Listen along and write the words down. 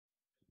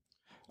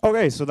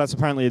Okay, so that's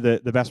apparently the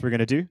best we're going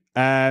to do.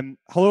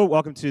 Hello,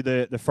 welcome to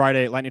the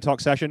Friday Lightning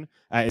Talk session.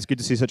 It's good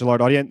to see such a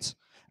large audience.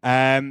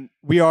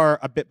 We are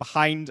a bit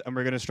behind and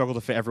we're going to struggle to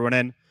fit everyone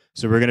in.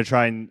 So we're going to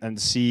try and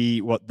see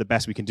what the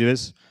best we can do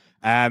is.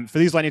 For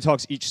these Lightning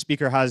Talks, each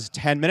speaker has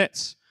 10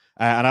 minutes.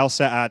 And I'll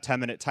set a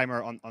 10-minute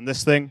timer on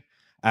this thing.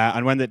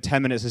 And when the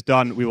 10 minutes is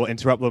done, we will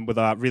interrupt them with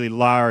a really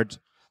loud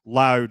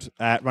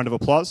round of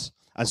applause.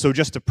 And so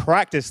just to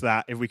practice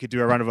that, if we could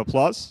do a round of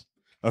applause.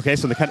 Okay,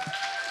 so the kind of...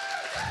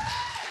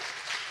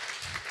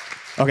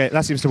 Okay,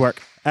 that seems to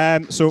work.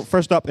 So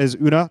first up is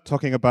Una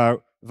talking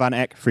about Van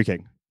Eck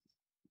freaking.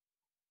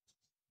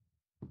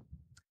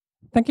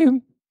 Thank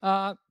you.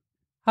 Hi,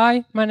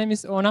 my name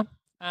is Ona,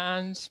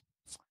 and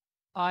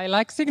I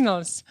like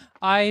signals.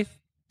 I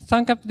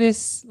thunk up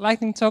this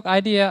lightning talk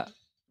idea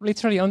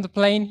literally on the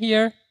plane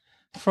here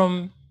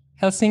from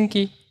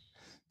Helsinki.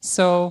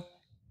 So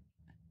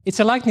it's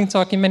a lightning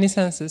talk in many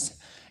senses.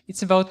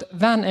 It's about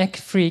Van Eck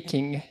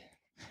freaking,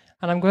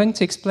 and I'm going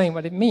to explain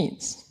what it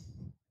means.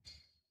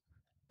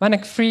 Van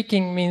Eck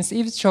freaking means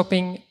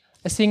eavesdropping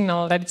a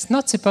signal that it's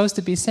not supposed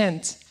to be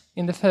sent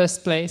in the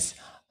first place.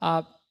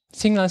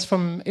 Signals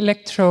from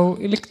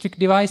electric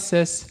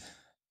devices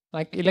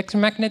like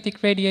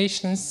electromagnetic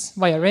radiations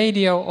via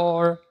radio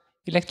or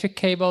electric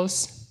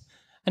cables.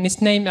 And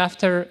it's named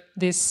after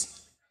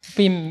this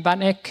Wim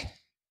Van Eck,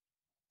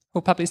 who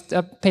published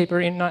a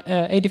paper in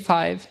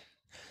 1985.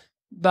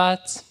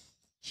 But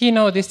he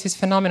noticed this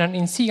phenomenon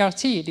in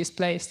CRT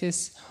displays,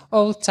 this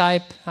old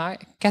type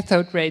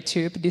cathode ray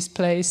tube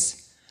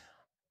displays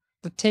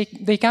that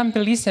they can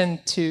be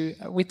listened to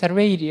with a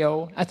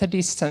radio at a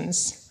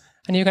distance.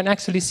 And you can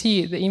actually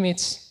see the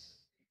image,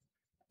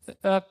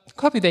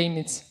 copy the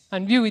image,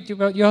 and view it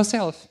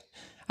yourself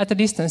at a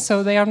distance.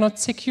 So they are not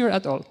secure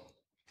at all.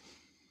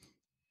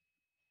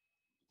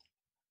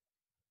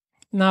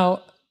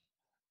 Now,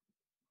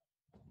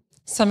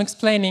 some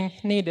explaining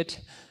needed.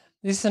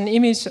 This is an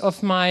image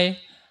of my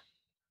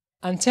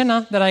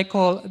antenna that I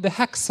call the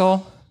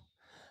hacksaw.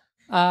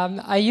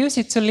 I use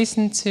it to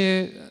listen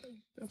to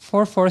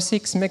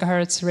 446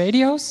 megahertz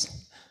radios.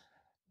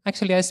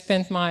 Actually, I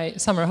spent my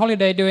summer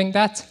holiday doing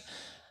that.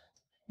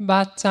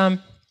 But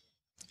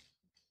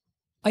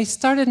I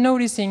started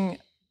noticing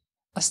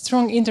a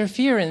strong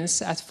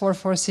interference at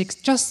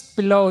 446, just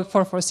below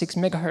 446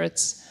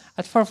 megahertz,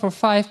 at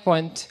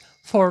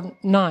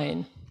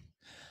 445.49.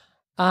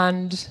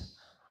 And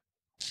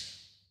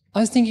I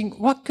was thinking,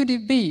 what could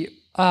it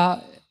be?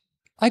 I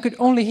could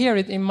only hear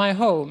it in my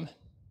home.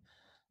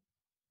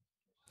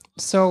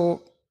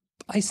 So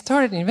I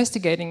started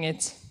investigating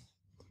it.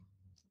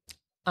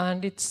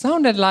 And it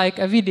sounded like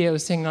a video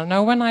signal.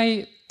 Now, when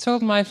I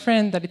told my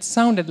friend that it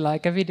sounded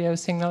like a video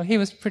signal, he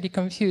was pretty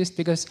confused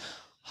because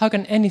how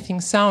can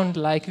anything sound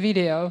like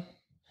video?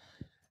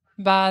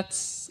 But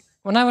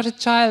when I was a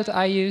child,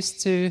 I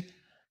used to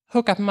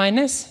hook up my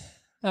NES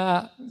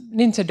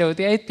Nintendo,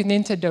 the 8-bit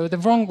Nintendo, the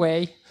wrong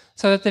way,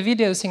 so that the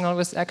video signal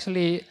was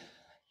actually,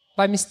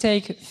 by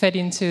mistake, fed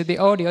into the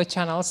audio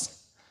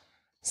channels.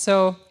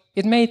 So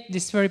it made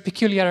this very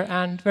peculiar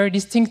and very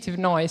distinctive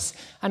noise,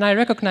 and I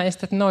recognized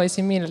that noise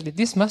immediately.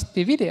 This must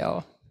be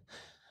video.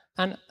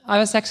 And I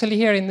was actually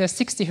hearing the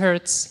 60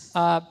 hertz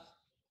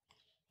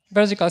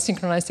vertical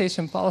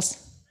synchronization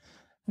pulse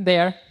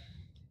there.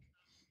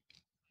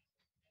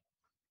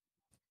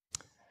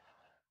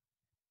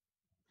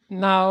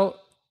 Now,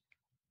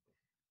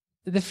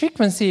 the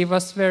frequency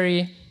was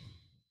very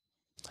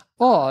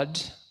odd.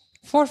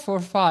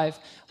 445.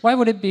 Why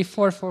would it be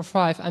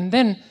 445? And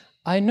then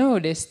I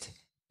noticed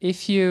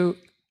if you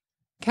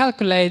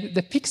calculate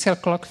the pixel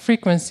clock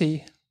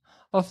frequency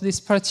of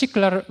this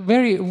particular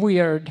very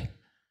weird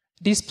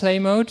display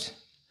mode,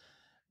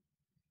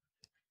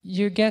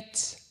 you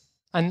get,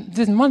 and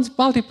then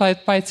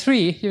multiplied by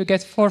 3, you get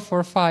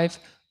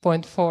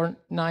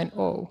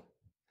 445.490.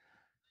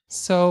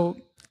 So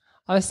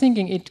I was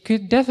thinking it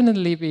could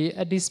definitely be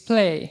a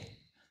display,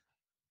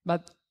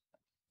 but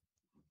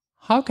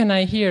how can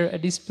I hear a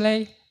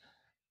display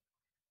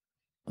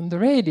on the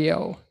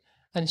radio?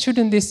 And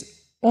shouldn't this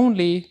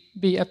only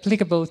be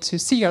applicable to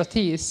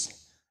CRTs,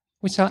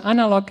 which are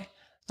analog,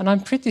 and I'm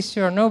pretty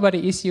sure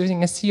nobody is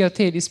using a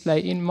CRT display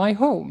in my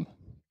home.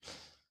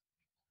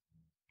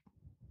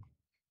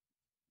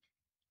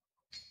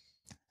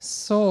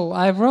 So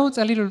I wrote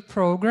a little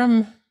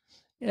program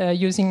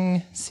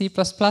using C++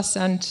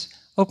 and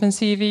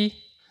OpenCV.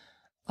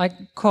 I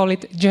call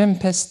it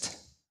Gempest,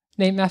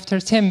 named after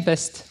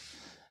Tempest,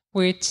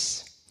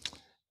 which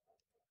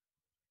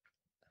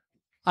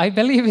I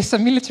believe is a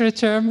military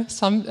term,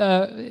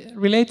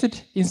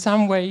 related in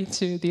some way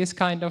to these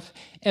kind of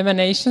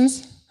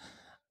emanations.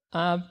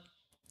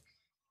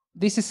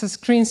 This is a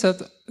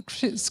screenshot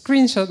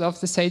of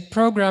the said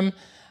program,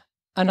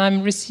 and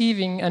I'm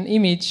receiving an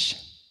image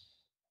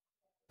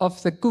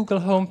of the Google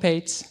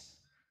homepage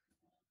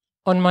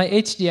on my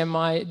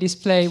HDMI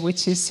display,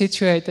 which is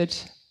situated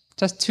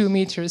just 2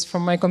 meters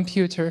from my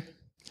computer.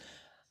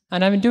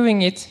 And I'm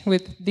doing it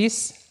with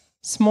this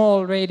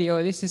small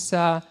radio. This is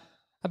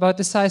about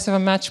the size of a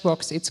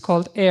matchbox. It's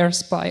called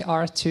AirSpy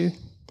R2.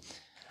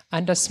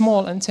 and a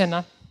small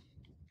antenna.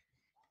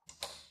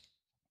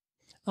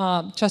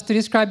 Just to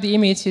describe the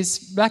image,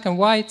 it's black and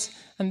white,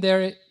 and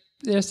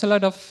there's a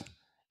lot of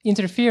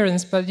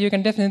interference, but you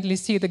can definitely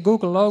see the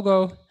Google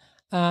logo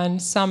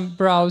and some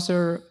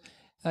browser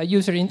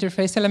user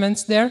interface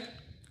elements there.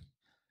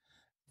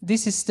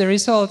 This is the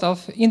result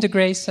of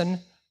integration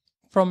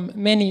from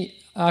many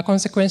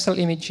consequential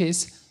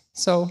images.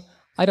 So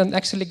I don't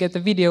actually get the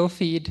video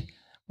feed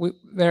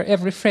where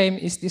every frame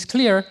is this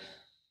clear,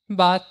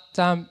 but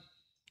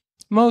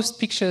most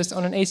pictures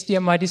on an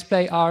HDMI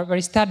display are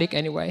very static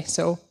anyway,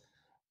 so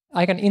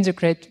I can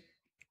integrate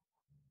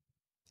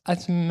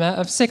at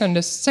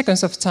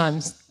seconds of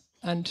time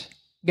and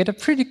get a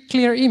pretty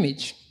clear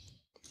image.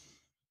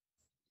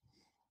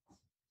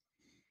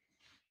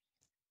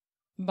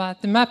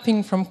 But the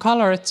mapping from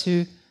color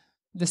to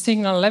the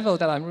signal level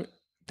that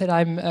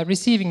I'm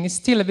receiving is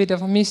still a bit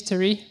of a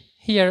mystery.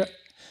 Here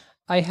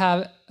I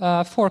have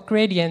 4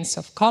 gradients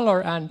of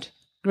color and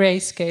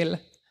grayscale,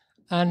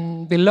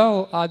 and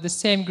below are the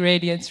same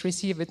gradients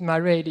received with my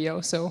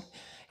radio. So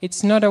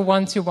it's not a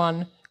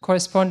one-to-one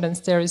correspondence.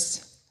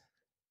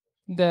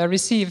 The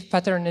receive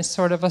pattern is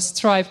sort of a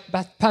striped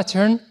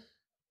pattern.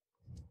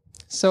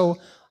 So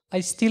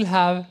I still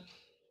have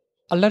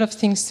a lot of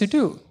things to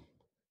do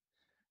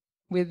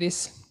with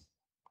this.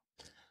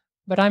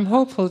 But I'm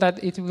hopeful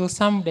that it will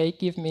someday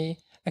give me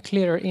a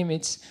clearer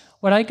image.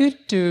 What I could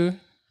do,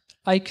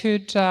 I've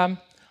heard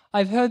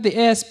the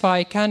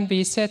AirSpy can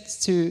be set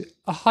to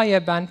a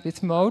higher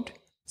bandwidth mode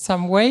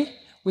some way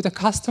with a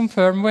custom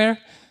firmware,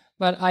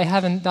 but I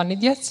haven't done it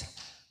yet.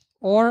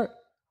 Or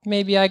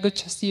maybe I could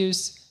just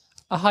use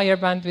a higher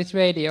bandwidth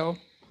radio.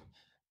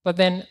 But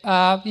then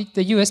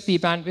the USB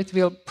bandwidth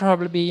will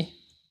probably be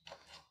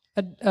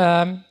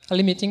a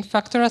limiting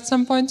factor at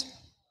some point.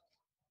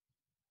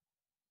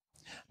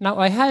 Now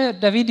I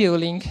had a video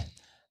link,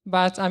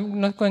 but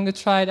I'm not going to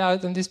try it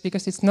out on this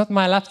because it's not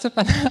my laptop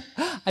and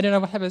I don't know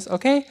what happens.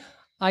 Okay,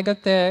 I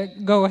got the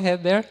go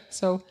ahead there,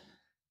 so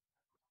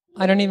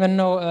I don't even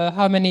know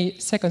how many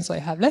seconds I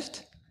have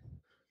left.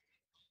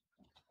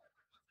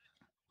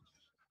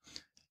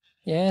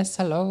 Yes,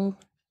 hello.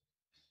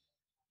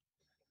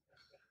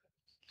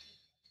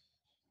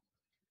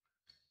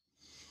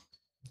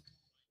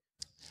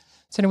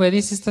 So anyway,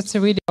 this is just a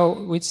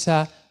video which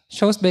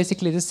shows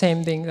basically the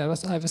same thing that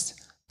I was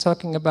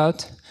talking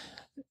about.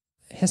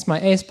 Here's my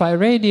AirSpy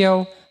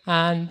radio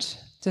and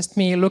just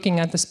me looking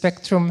at the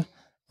spectrum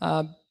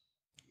on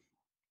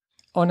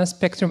a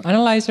spectrum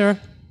analyzer.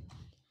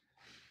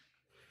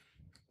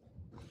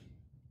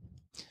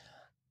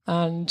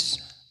 And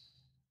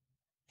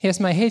here's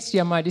my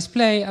HDMI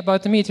display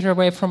about a meter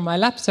away from my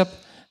laptop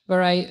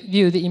where I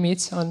view the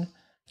image on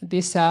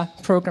this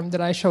program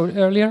that I showed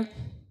earlier.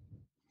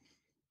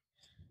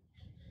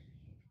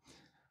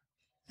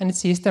 And it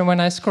sees that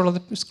when I scroll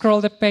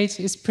the page,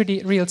 it's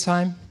pretty real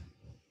time.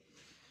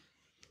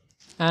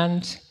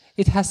 And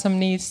it has some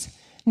neat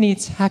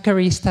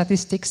hackery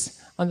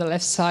statistics on the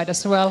left side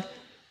as well.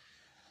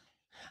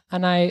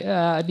 And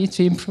I need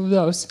to improve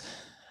those.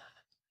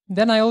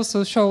 Then I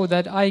also show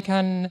that I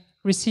can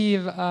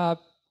receive the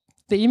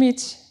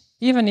image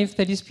even if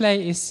the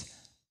display is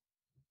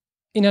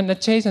in an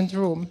adjacent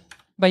room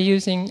by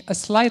using a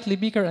slightly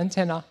bigger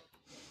antenna.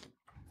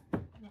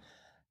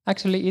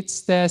 Actually,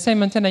 it's the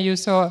same antenna you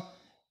saw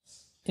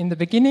in the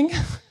beginning.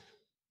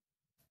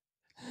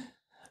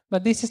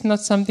 But this is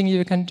not something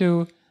you can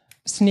do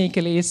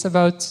sneakily. It's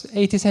about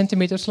 80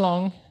 centimeters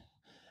long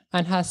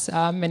and has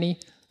many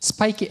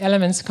spiky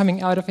elements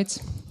coming out of it.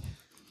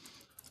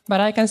 But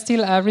I can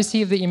still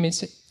receive the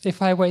image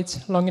if I wait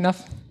long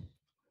enough.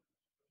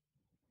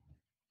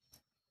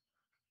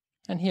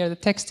 And here the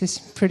text is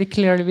pretty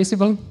clearly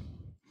visible.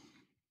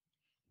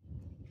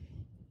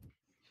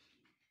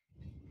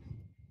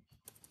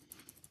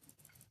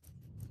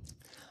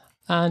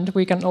 And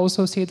we can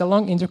also see the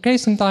long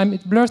integration time.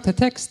 It blurs the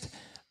text,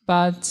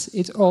 but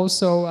it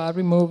also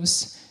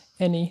removes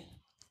any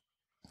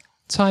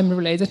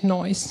time-related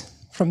noise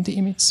from the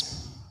image.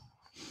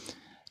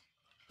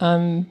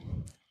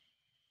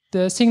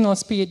 The signal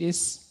speed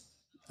is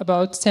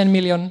about 10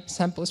 million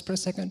samples per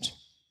second.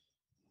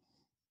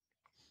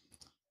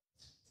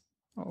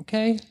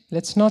 Okay,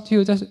 let's not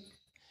view the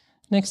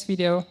next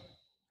video.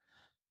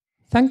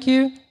 Thank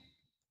you.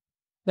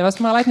 That was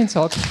my lightning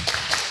talk.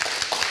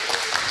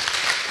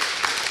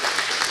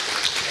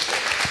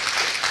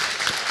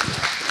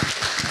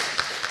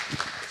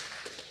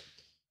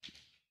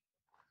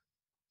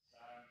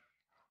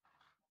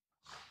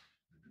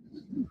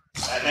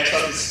 Next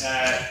up is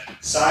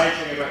Sai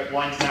talking about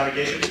blind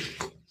navigation.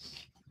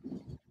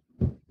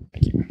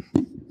 Thank you.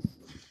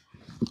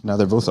 Now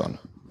they're both on.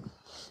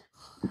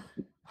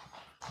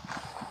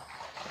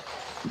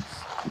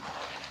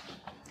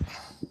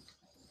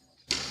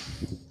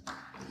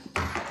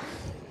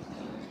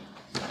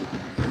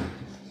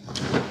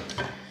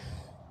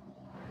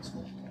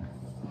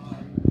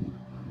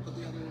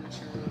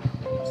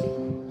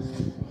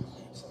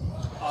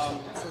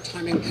 For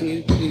timing, can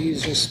you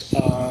please just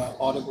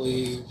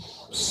audibly,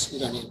 you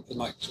don't need the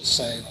mic, just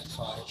say like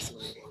 5, 3,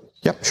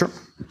 Yep, sure.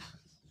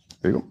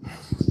 There you go.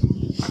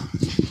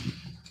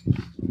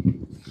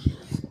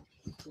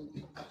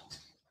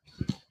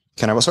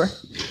 Can I what, sorry?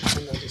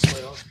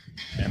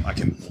 I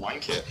can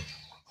blank it.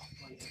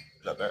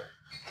 Is that better?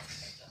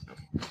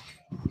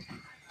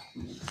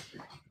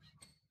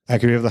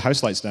 Can we have the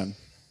house lights down?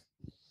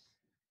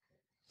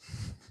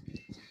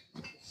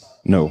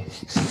 No.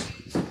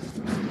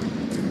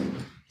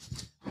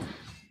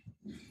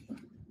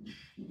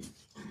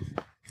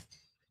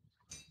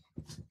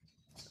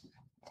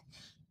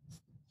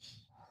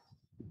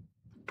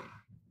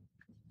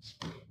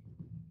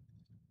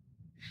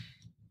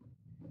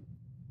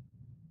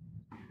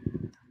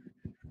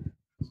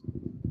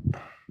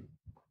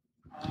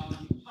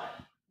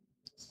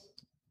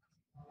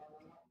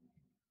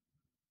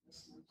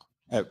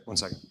 One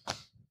second.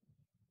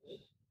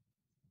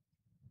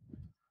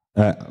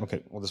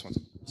 Okay, well, this one's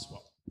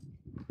swap.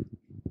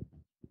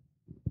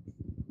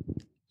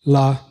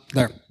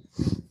 There.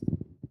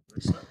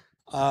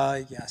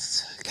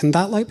 Yes. Can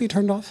that light be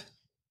turned off?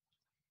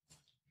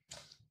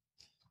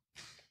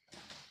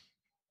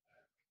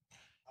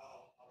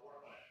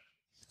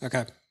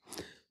 Okay.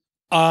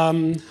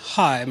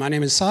 Hi, my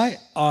name is Sai.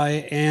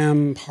 I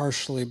am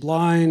partially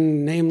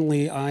blind.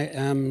 Namely, I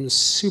am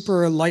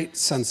super light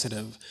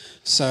sensitive.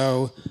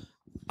 So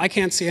I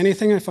can't see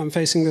anything if I'm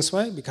facing this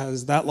way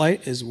because that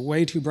light is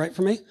way too bright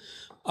for me.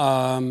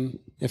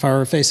 If I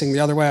were facing the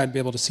other way, I'd be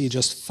able to see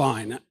just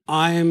fine.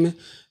 I'm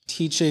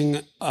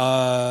teaching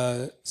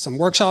some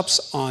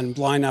workshops on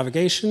blind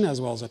navigation as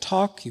well as a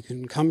talk you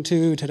can come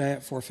to today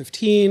at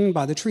 4:15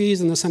 by the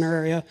trees in the center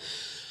area.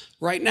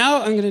 Right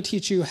now, I'm going to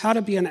teach you how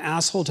to be an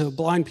asshole to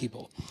blind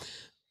people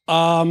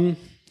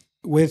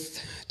with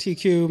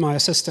TQ, my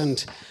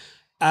assistant,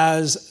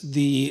 as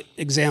the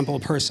example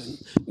person.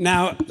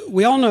 Now,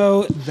 we all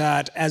know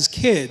that as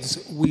kids,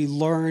 we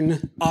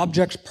learn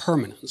object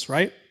permanence,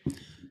 right?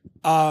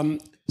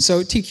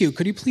 So TQ,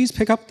 could you please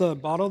pick up the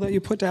bottle that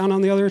you put down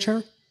on the other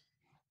chair?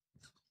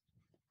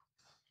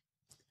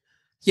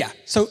 Yeah,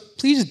 so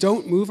please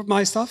don't move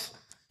my stuff.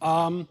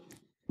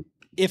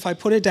 If I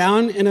put it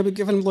down in a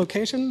given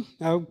location,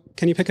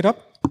 can you pick it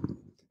up?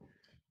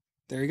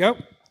 There you go.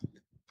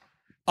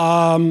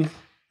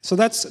 So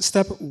that's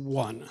step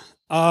one.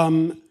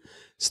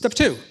 Step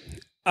two,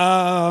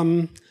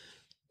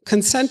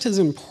 consent is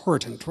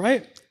important,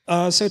 right?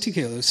 So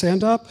TK,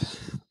 stand up,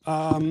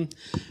 and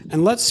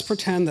let's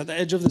pretend that the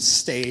edge of the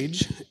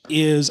stage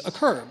is a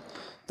curb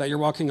that you're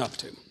walking up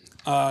to.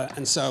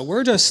 And so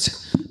we're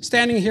just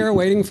standing here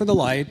waiting for the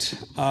light,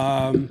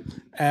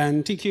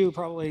 and TQ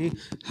probably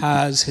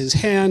has his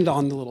hand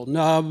on the little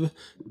nub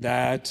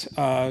that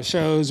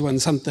shows when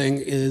something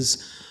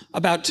is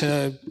about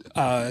to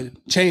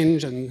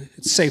change and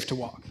it's safe to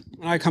walk.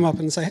 And I come up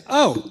and say,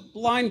 oh,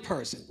 blind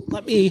person,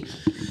 let me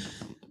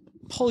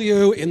pull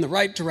you in the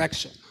right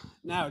direction.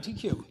 Now,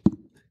 TQ,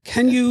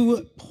 can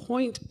you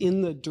point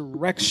in the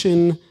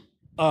direction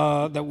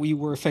that we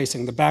were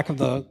facing, the back of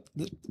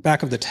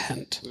the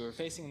tent? We were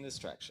facing in this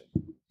direction.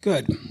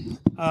 Good.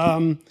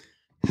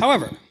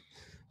 However,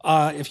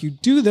 if you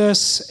do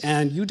this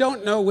and you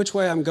don't know which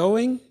way I'm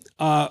going,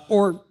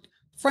 or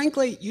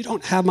frankly, you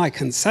don't have my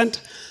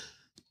consent,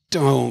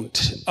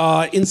 don't.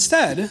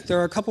 Instead, there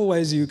are a couple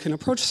ways you can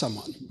approach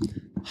someone.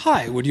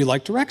 Hi, would you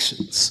like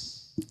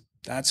directions?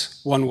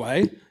 That's one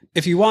way.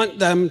 If you want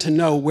them to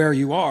know where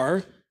you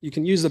are, you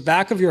can use the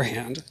back of your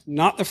hand,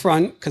 not the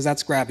front, because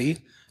that's grabby,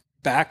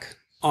 back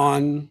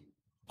on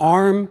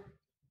arm,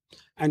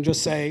 and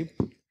just say,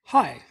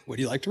 hi, would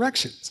you like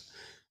directions?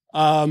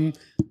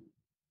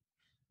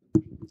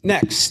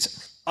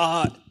 Next,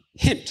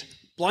 hint,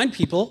 blind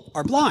people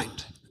are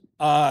blind.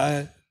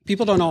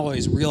 People don't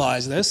always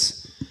realize this.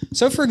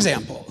 So for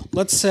example,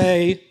 let's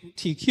say,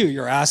 TQ,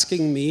 you're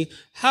asking me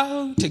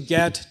how to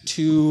get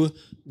to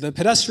the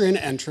pedestrian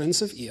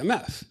entrance of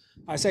EMF.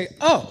 I say,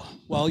 oh,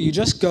 well, you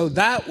just go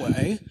that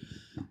way,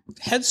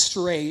 head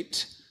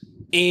straight,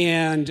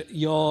 and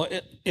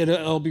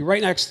it'll be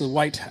right next to the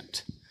white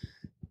tent.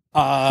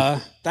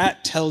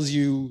 That tells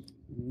you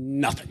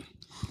nothing.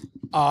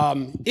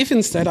 If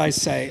instead I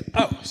say,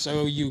 oh,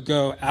 so you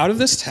go out of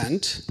this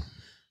tent,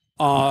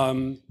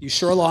 you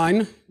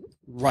shoreline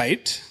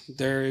right,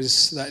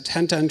 there's that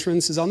tent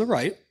entrance is on the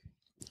right,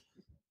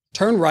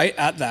 turn right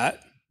at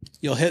that,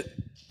 you'll hit,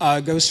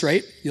 go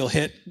straight, you'll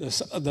hit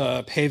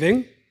the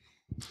paving,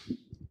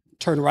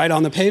 turn right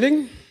on the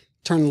paving,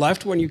 turn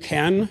left when you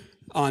can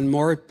on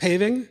more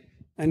paving,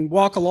 and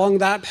walk along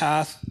that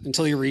path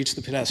until you reach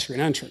the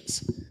pedestrian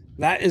entrance.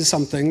 That is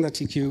something that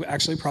TQ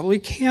actually probably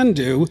can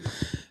do,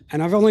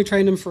 and I've only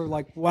trained him for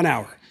like 1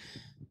 hour.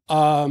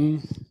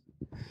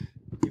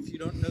 If you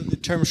don't know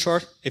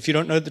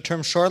the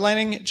term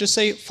shorelining, just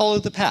say follow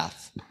the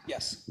path.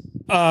 Yes.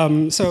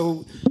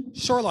 So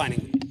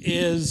shorelining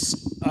is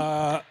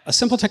a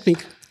simple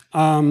technique,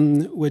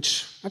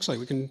 which actually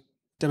we can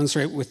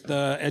demonstrate with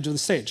the edge of the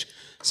stage.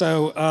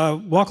 So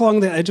walk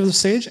along the edge of the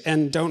stage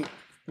and don't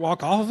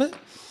walk off of it.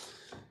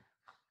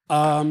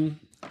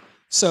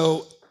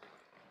 So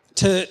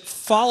to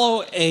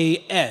follow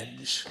a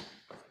edge,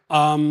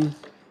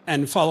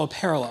 and follow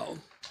parallel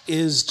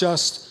is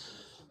just,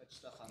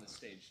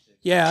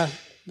 yeah,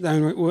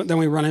 then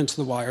we run into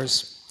the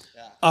wires,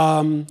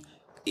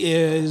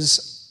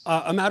 is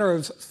a matter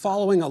of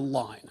following a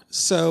line.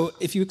 So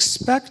if you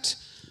expect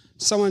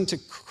someone to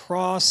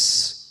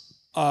cross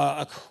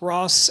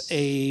across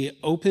a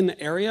open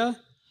area,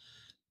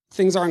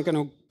 things aren't going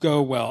to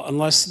go well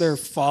unless they're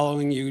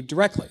following you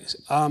directly.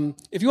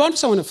 If you want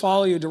someone to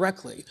follow you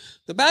directly,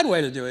 the bad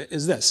way to do it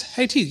is this.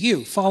 Hey, T,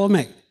 you, follow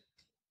me.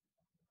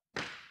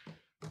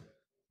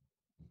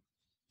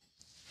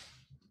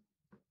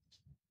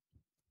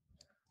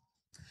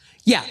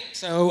 Yeah,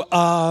 so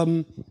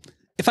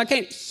if I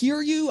can't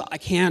hear you, I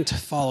can't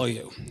follow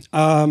you.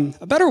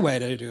 A better way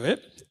to do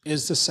it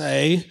is to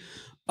say,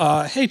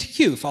 hey,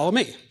 TQ, follow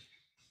me.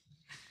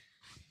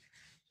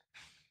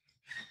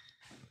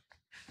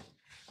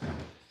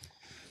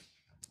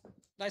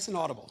 Nice and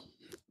audible.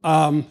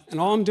 And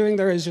all I'm doing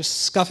there is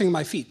just scuffing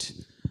my feet.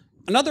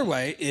 Another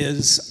way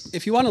is,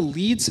 if you want to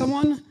lead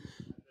someone,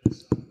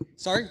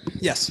 sorry?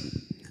 Yes.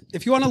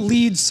 If you want to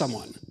lead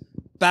someone,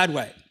 bad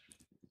way,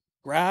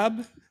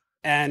 grab,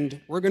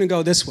 and we're going to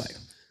go this way.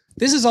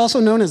 This is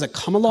also known as a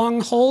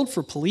come-along hold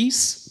for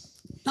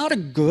police. Not a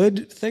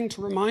good thing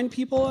to remind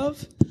people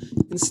of.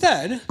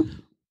 Instead,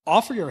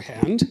 offer your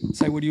hand,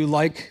 say, would you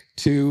like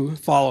to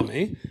follow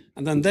me?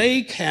 And then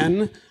they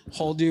can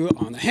hold you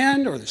on the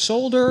hand or the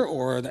shoulder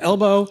or the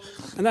elbow,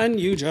 and then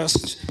you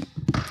just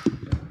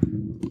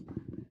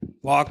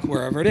walk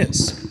wherever it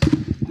is,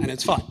 and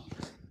it's fine.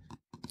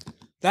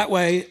 That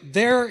way,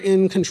 they're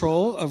in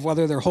control of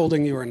whether they're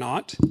holding you or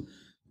not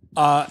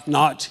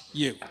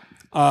you.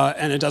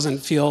 And it doesn't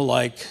feel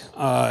like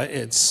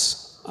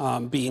it's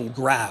being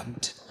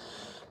grabbed.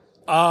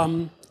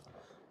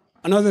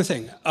 Another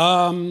thing,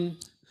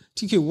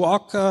 TQ,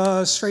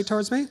 walk straight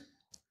towards me.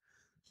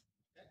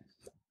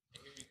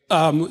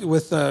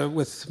 With a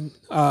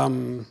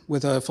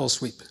full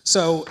sweep.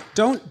 So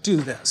don't do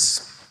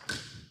this.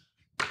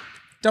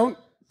 Don't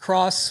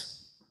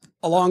cross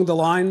along the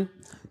line.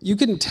 You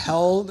can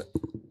tell,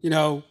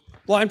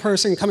 blind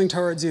person coming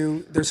towards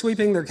you, they're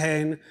sweeping their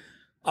cane.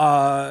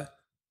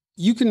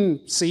 You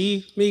can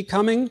see me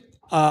coming.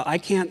 I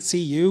can't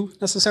see you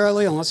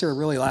necessarily unless you're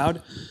really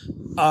loud.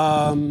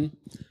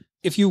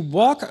 If you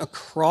walk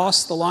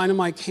across the line of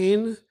my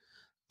cane,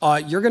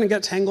 you're going to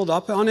get tangled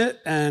up on it,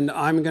 and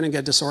I'm going to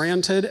get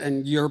disoriented,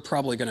 and you're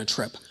probably going to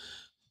trip.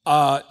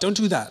 Don't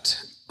do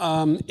that.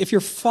 If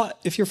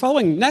you're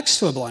following next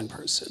to a blind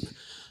person,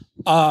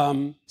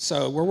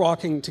 so we're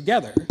walking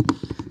together,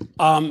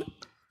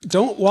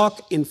 don't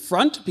walk in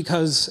front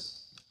because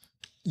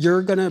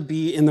you're going to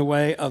be in the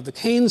way of the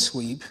cane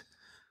sweep,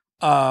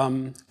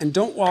 and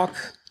don't walk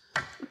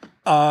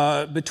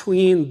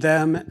between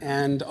them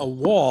and a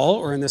wall,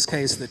 or in this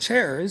case, the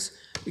chairs,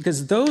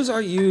 because those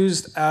are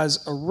used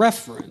as a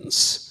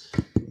reference.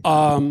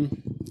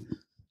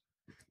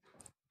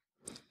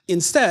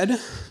 Instead,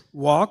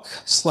 walk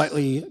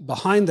slightly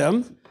behind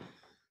them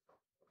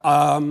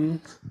and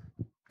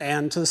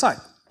to the side.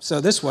 So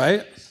this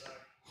way,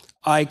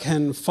 I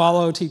can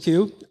follow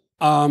TQ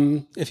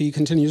if he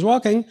continues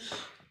walking,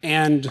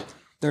 and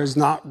there's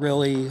not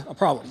really a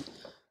problem.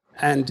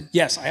 And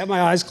yes, I have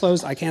my eyes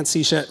closed, I can't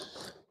see shit,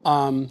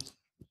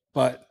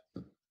 but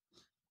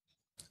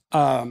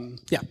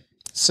yeah.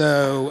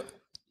 So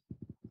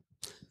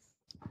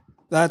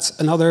that's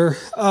another,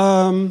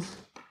 what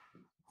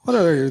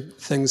other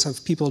things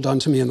have people done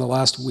to me in the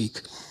last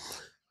week?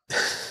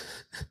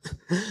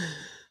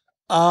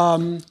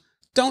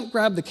 Don't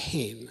grab the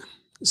cane.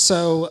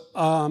 So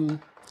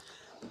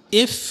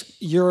if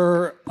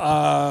you're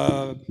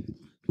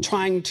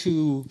trying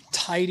to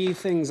tidy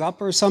things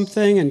up or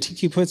something and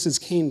TQ puts his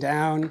cane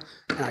down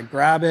and I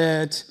grab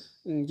it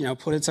and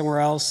put it somewhere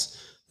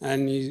else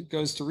and he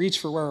goes to reach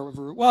for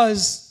wherever it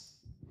was,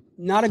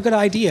 not a good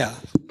idea.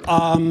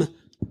 How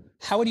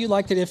would you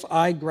like it if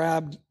I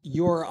grabbed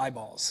your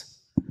eyeballs?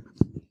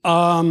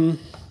 That's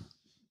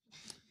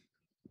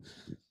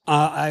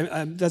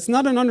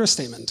not an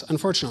understatement,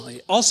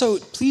 unfortunately. Also,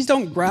 please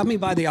don't grab me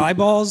by the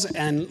eyeballs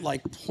and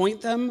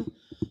point them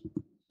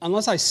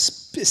unless I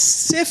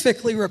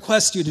specifically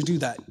request you to do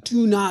that.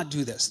 Do not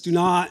do this. Do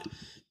not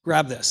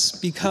grab this,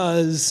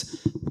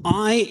 because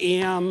I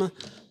am,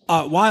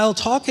 while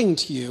talking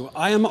to you,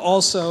 I am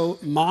also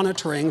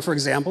monitoring, for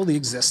example, the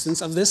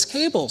existence of this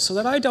cable so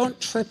that I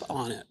don't trip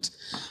on it,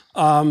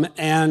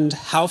 and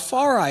how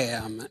far I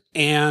am,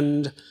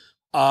 and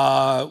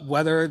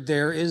whether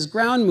there is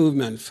ground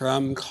movement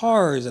from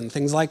cars and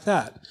things like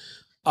that.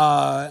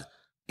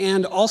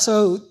 And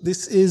also,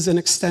 this is an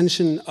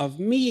extension of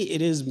me.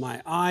 It is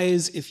my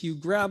eyes. If you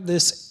grab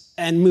this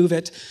and move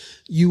it,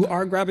 you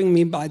are grabbing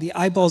me by the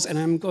eyeballs, and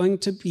I'm going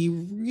to be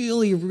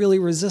really, really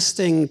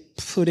resisting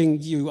putting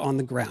you on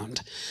the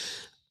ground.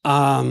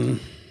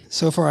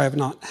 So far, I have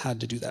not had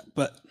to do that,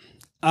 but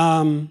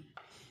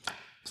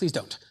please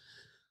don't.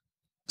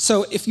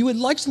 So if you would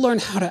like to learn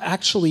how to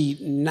actually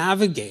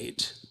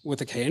navigate with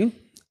a cane,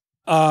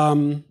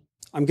 I'm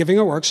giving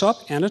a workshop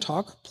and a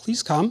talk.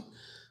 Please come.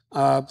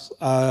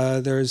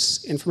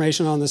 There's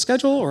information on the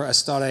schedule or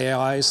s.ai/EMF.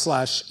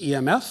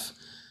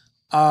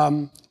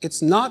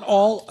 It's not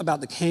all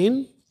about the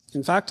cane.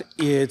 In fact,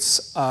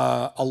 it's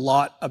a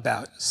lot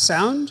about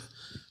sound,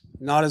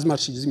 not as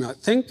much as you might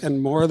think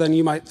and more than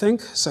you might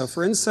think. So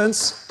for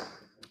instance,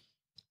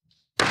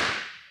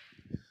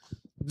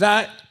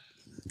 that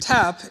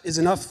tap is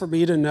enough for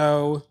me to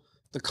know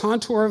the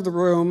contour of the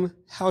room,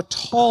 how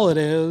tall it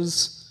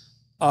is,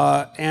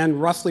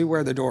 and roughly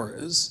where the door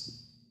is.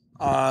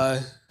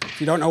 If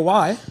you don't know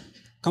why,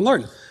 come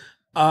learn.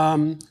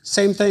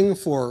 Same thing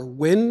for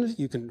wind.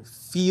 You can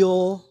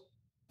feel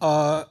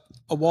a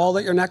wall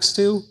that you're next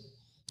to.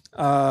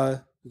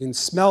 You can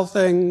smell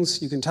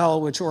things. You can tell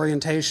which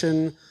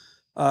orientation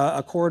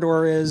a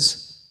corridor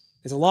is.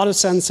 There's a lot of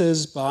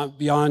senses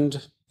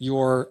beyond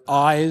your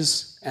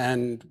eyes,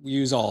 and we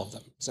use all of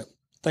them. So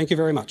thank you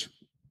very much.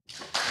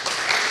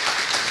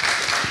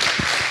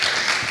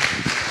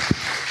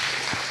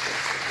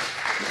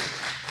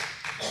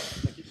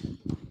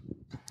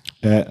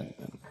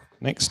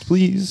 Next,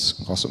 please.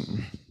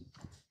 Awesome.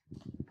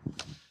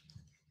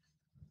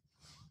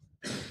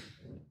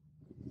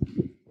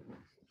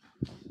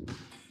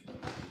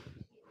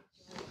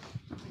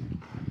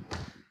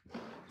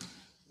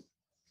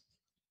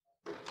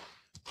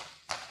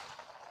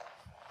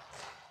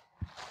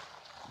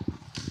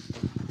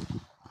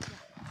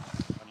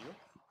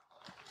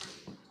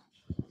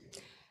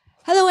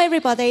 Hello,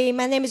 everybody.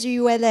 My name is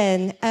Yu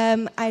Len.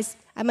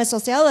 I'm a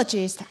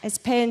sociologist. I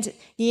spent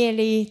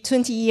nearly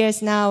 20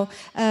 years now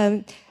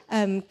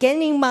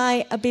gaining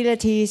my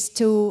abilities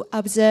to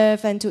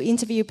observe and to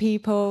interview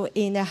people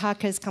in the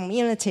hackers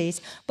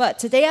communities. But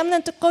today I'm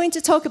not going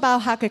to talk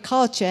about hacker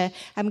culture.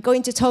 I'm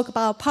going to talk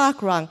about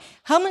parkrun.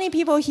 How many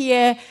people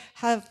here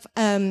have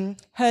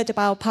heard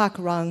about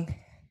parkrun?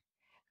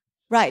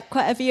 Right,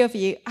 quite a few of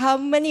you. How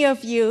many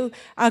of you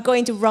are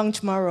going to run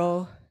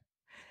tomorrow?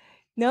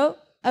 No?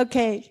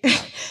 Okay.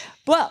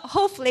 Well,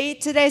 hopefully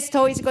today's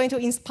talk is going to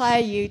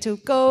inspire you to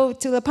go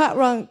to a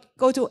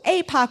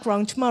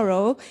parkrun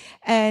tomorrow,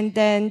 and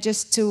then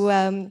just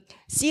to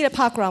see the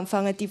parkrun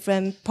from a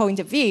different point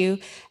of view.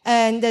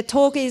 And the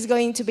talk is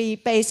going to be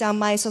based on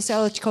my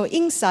sociological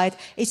insight.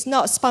 It's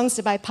not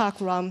sponsored by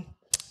parkrun.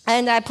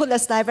 And I put the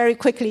slide very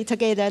quickly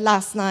together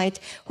last night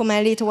when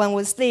my little one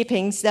was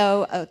sleeping,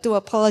 so I do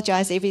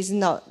apologize if it's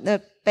not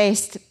the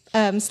best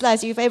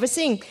slides you've ever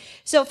seen.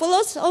 So for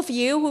those of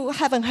you who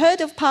haven't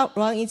heard of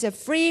parkrun, it's a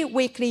free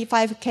weekly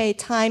 5K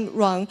time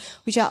run,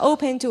 which are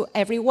open to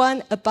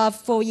everyone above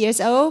 4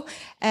 years old.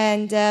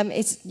 And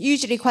it's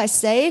usually quite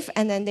safe.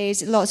 And then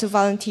there's lots of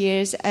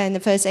volunteers and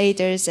first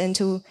aiders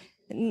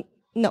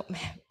not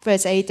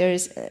first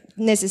aiders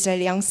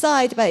necessarily on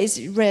site, but it's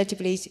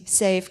relatively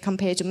safe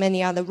compared to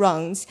many other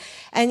runs.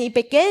 And it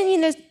began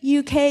in the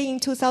UK in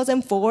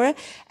 2004,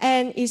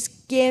 and it's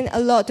gained a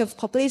lot of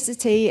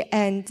publicity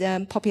and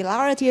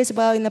popularity as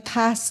well in the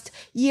past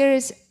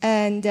years.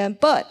 And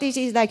but this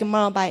is like a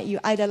mountain bike, you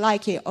either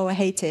like it or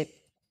hate it.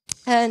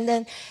 And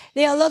then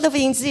there are a lot of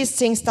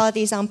existing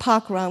studies on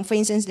parkrun. For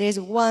instance, there's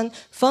one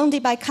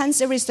funded by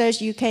Cancer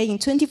Research UK in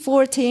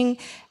 2014,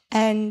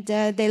 and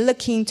they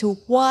look into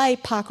why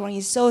parkrun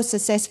is so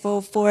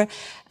successful for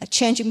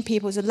changing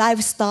people's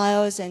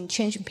lifestyles and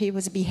changing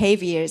people's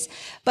behaviors.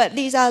 But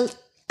these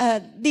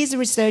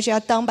research are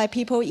done by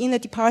people in the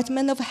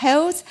Department of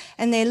Health,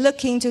 and they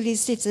look into this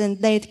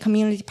citizen-led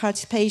community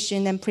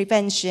participation and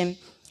prevention.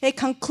 They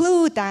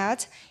conclude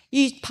that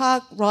each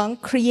parkrun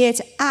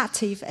creates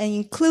active and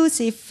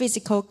inclusive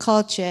physical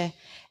culture.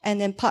 And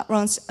then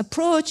parkrun's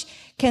approach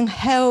can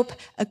help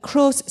a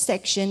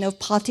cross-section of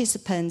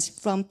participants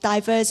from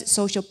diverse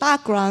social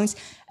backgrounds,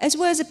 as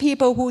well as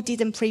people who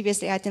didn't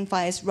previously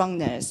identify as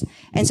runners.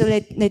 And so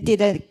they did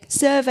a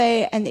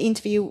survey and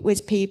interview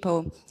with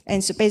people,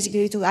 and so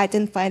basically to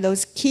identify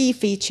those key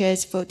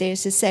features for their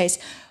success.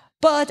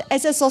 But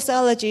as a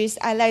sociologist,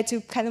 I like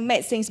to kind of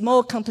make things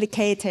more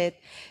complicated.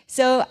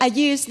 So I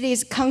use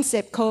this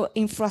concept called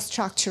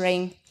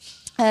infrastructuring,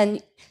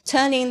 and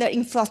turning the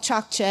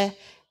infrastructure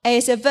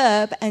as a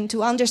verb, and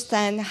to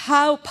understand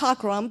how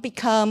parkrun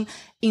become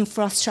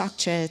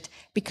infrastructured,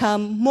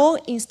 become more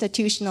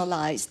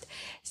institutionalized.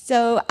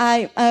 So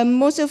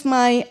most of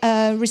my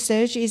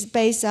research is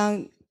based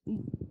on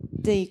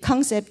the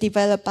concept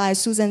developed by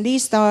Susan Lee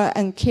Starr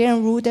and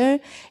Karen Ruder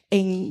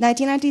in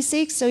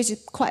 1996, so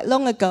it's quite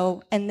long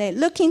ago. And they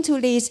look into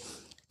this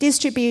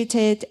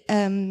distributed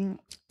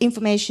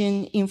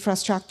information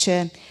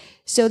infrastructure.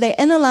 So they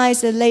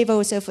analyze the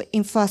levels of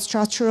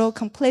infrastructural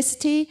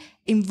complexity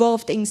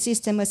involved in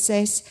system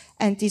access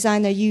and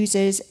designer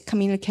users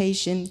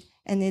communication,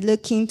 and they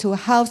look into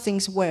how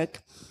things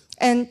work.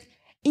 And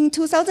in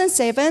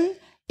 2007,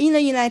 in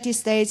the United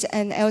States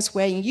and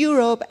elsewhere in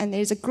Europe, and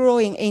there's a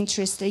growing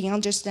interest in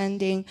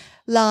understanding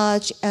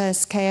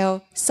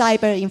large-scale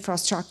cyber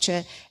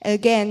infrastructure.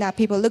 Again,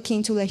 people look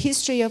into the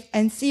history of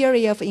and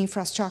theory of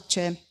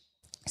infrastructure.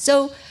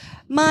 So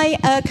my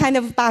kind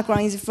of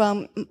background is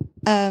from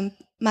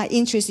my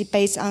interest is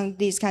based on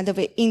this kind of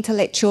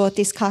intellectual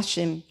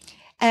discussion.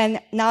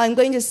 And now I'm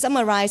going to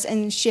summarize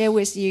and share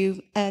with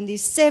you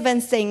these 7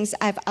 things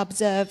I've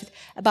observed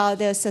about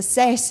the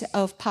success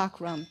of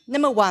parkrun.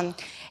 Number 1,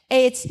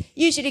 it's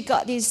usually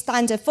got this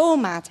standard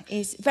format.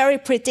 It's very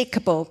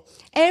predictable.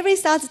 Every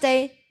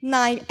Saturday,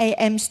 9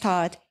 a.m.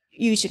 start.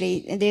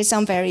 Usually, there's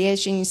some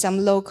variation in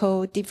some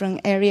local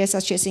different areas,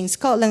 such as in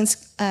Scotland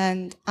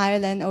and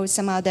Ireland or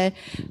some other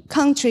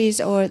countries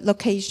or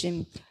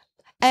location.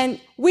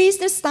 And with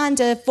the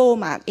standard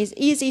format, it's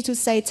easy to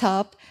set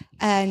up.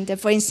 And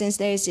for instance,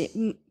 there's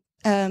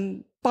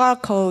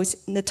barcodes,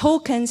 the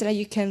tokens that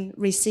you can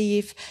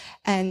receive.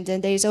 And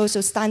there's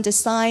also standard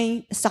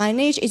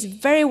signage. It's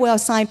very well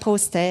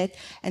signposted.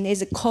 And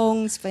there's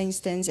cones, for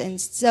instance.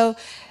 And so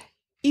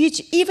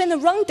even the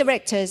run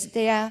directors,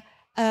 they are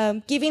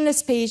giving the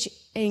speech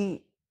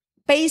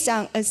based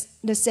on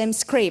the same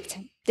script.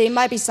 There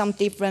might be some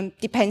different,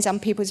 depends on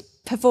people's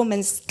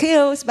performance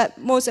skills, but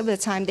most of the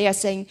time they are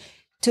saying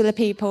to the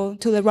people,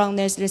 to the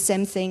runners, the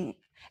same thing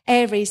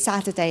every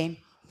Saturday.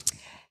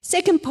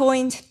 Second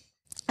point,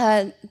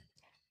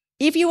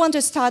 if you want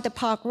to start a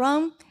park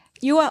run,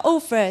 you are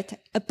offered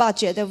a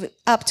budget of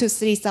up to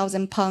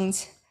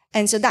 £3,000.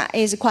 And so that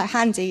is quite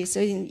handy. So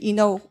you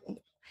know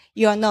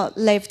you are not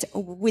left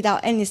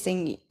without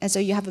anything, and so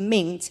you have a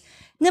means.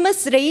 Number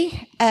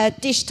 3,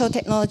 digital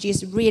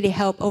technologies really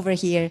help over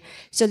here.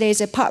 So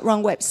there's a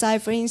parkrun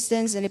website, for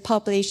instance, and they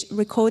publish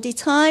recorded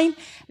time.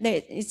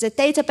 It's a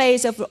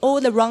database of all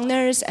the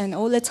runners and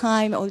all the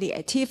time, all the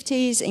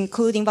activities,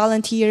 including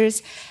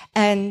volunteers.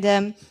 And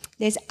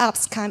there's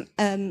apps,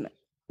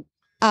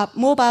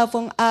 mobile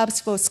phone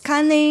apps for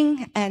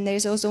scanning, and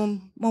there's also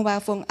mobile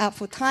phone app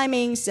for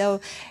timing.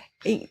 So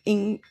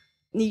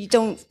you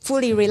don't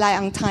fully rely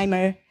on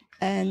timer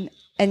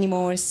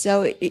anymore.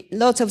 So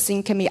lots of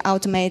things can be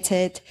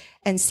automated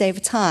and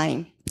save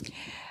time.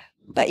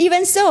 But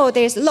even so,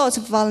 there's lots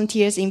of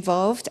volunteers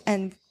involved,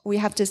 and we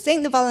have to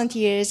thank the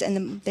volunteers,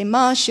 and they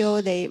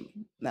marshal, they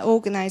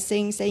organize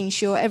things, they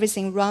ensure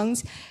everything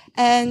runs.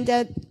 And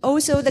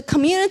also the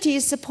community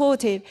is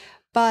supported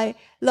by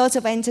lots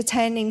of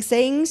entertaining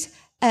things,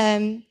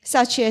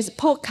 such as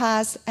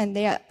podcasts, and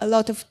there are a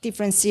lot of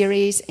different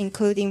series,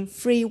 including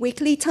Free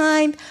Weekly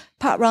Time,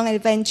 Parkrun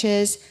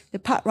Adventures, the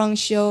Parkrun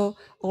Show,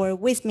 or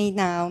With Me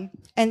Now.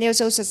 And there's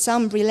also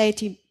some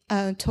related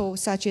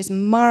talks, such as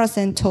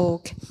Marathon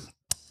Talk.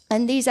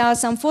 And these are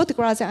some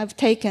photographs that I've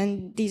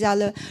taken. These are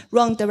the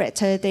run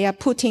director. They are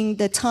putting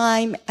the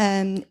time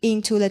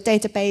into the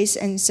database,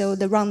 and so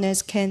the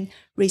runners can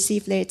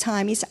receive their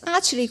time. It's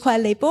actually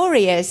quite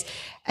laborious,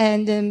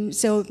 and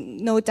so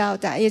no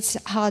doubt that it's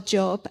a hard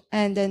job.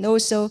 And then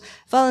also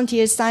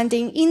volunteers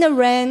standing in the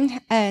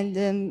rain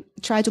and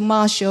try to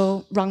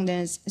marshal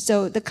runners.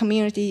 So the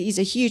community is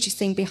a huge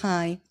thing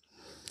behind.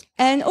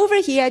 And over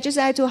here, I just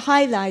like to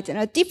highlight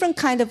a different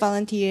kind of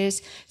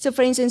volunteers. So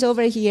for instance,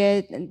 over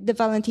here, the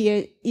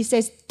volunteer, it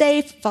says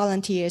deaf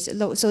volunteers.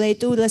 So they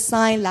do the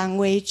sign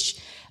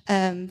language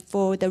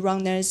for the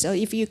runners. So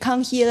if you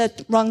can't hear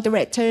the run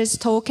directors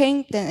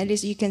talking, then at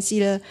least you can see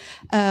the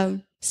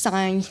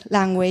sign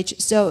language.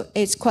 So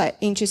it's quite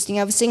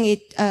interesting. I've seen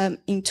it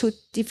in 2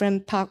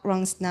 different park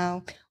runs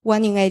now,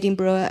 one in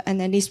Edinburgh, and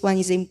then this one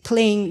is in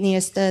Plain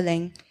near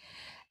Stirling.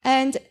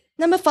 And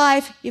number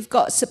 5, you've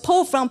got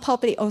support from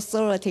public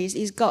authorities.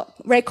 It's got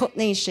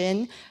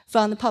recognition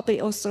from the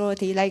public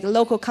authority, like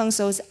local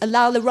councils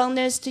allow the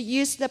runners to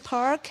use the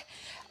park,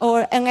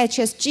 or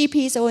NHS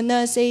GPs or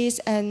nurses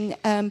and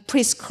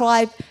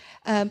prescribe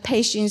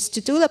patients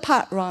to do the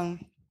park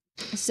run.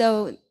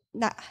 So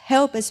that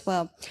helps as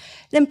well.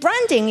 Then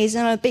branding is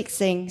another big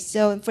thing.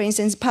 So for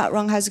instance,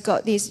 parkrun has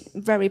got this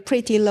very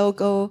pretty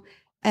logo,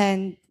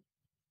 and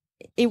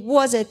it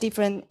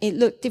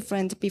looked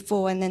different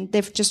before, and then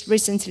they've just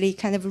recently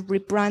kind of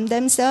rebrand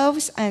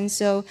themselves. And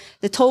so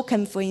the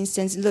token, for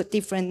instance, look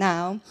different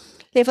now.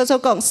 They've also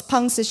got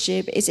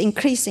sponsorship. It's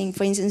increasing.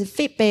 For instance,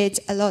 Fitbit,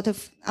 a lot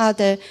of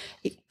other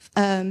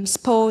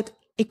sport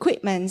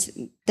equipment,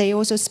 they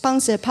also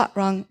sponsor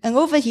parkrun. And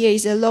over here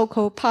is a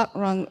local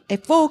parkrun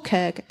at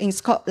Falkirk in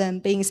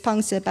Scotland, being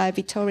sponsored by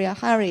Victoria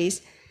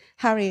Harris.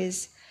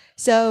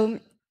 So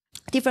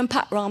different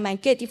parkrun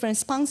might get different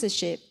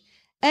sponsorship.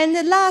 And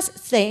the last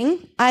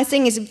thing I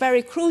think is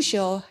very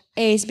crucial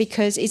is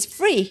because it's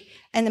free,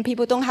 and then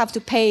people don't have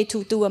to pay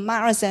to do a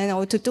marathon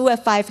or to do a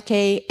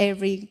 5K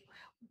every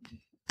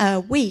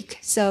week.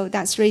 So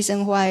that's the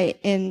reason why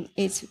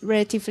it's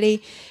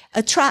relatively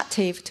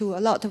attractive to a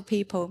lot of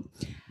people.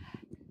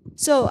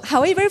 So,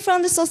 however,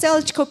 from the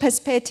sociological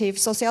perspective,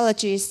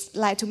 sociologists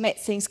like to make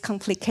things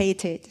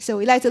complicated. So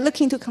we like to look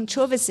into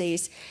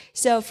controversies.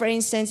 So, for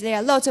instance, there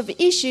are lots of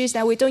issues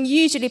that we don't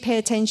usually pay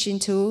attention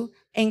to,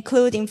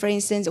 including, for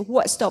instance,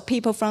 what stops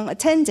people from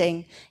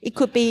attending. It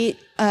could be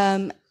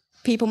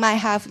people might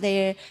have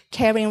their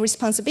caring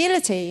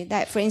responsibility.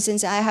 That, for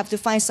instance, I have to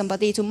find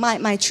somebody to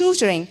mind my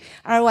children.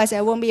 Otherwise,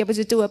 I won't be able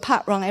to do a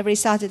park run every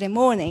Saturday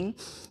morning.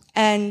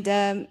 And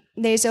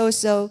there's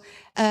also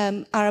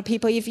other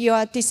people, if you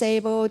are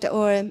disabled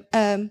or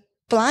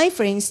blind,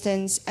 for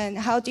instance, and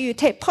how do you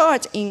take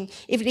part in,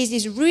 if this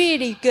is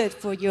really good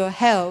for your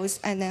health,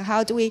 and then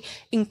how do we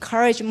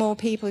encourage more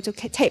people to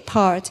take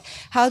part?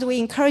 How do we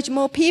encourage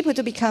more people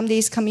to become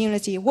this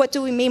community? What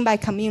do we mean by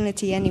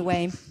community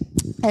anyway?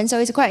 And so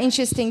it's quite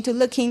interesting to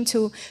look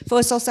into,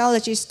 for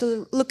sociologists,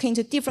 to look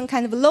into different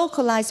kind of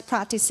localized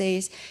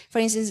practices. For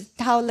instance,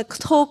 how the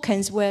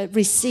tokens were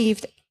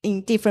received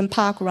in different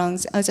park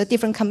runs. Also,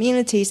 different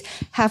communities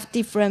have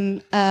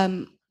different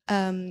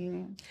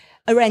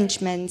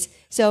arrangements.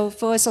 So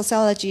for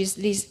sociologists,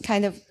 this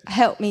kind of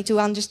helped me to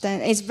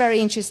understand. It's very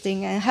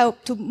interesting and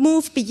help to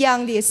move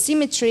beyond the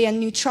asymmetry and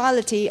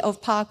neutrality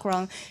of park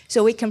run,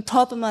 so we can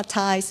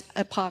problematize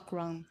a park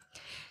run.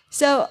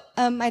 So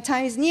my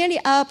time is nearly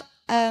up.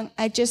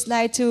 I'd just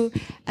like to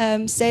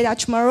say that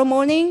tomorrow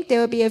morning there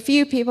will be a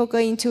few people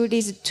going to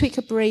this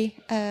Twickenbury,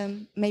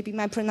 maybe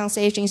my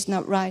pronunciation is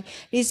not right,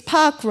 this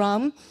park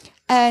run,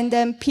 and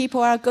then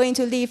people are going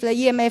to leave the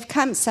EMF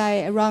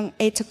campsite around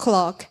 8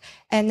 o'clock.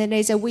 And then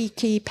there's a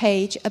wiki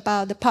page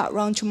about the park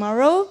run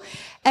tomorrow.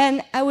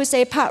 And I would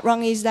say park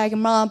run is like a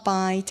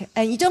marathon.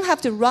 And you don't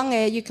have to run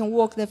it, you can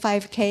walk the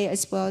 5K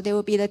as well. There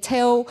will be the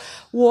tail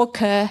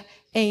walker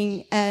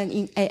in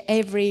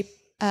every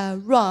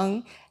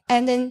run.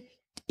 And then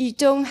you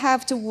don't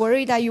have to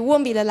worry that you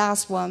won't be the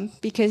last one,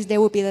 because there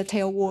will be the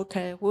tail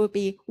walker who will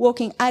be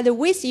walking either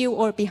with you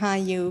or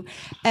behind you.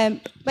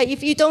 But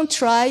if you don't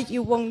try,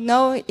 you won't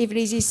know if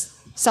this is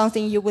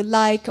something you would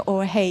like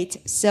or hate.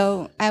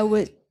 So I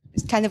would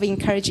kind of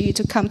encourage you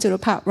to come to the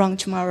park run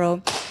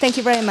tomorrow. Thank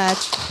you very much.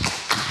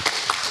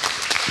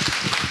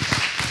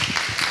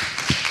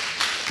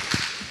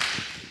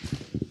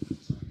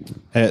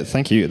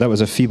 Thank you. That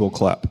was a feeble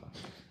clap.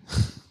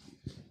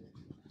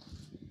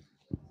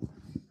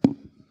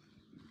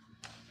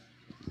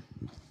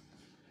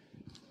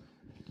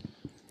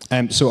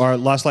 So our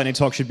last lightning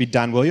talk should be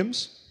Dan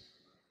Williams.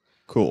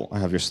 Cool. I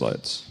have your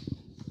slides.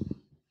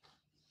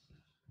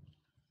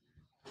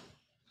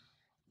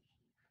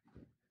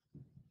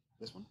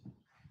 This one?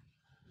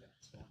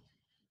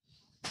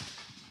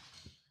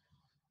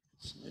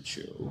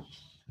 Slideshow.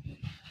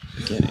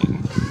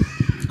 Beginning.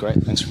 Great.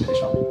 Thanks for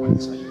patient.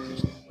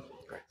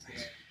 Great.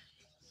 Thanks.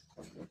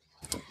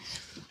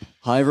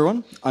 Hi,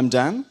 everyone. I'm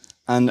Dan.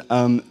 And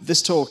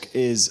this talk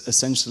is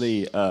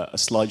essentially a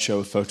slideshow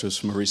of photos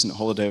from a recent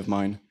holiday of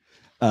mine.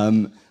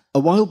 A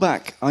while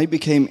back, I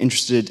became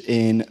interested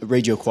in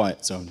radio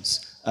quiet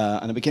zones,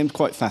 and I became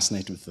quite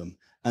fascinated with them.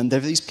 And there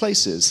are these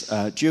places,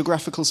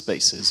 geographical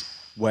spaces,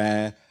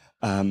 where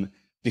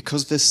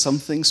because there's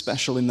something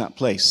special in that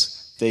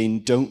place, they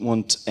don't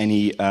want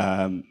any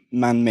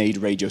man-made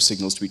radio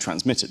signals to be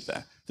transmitted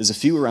there. There's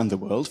a few around the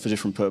world for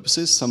different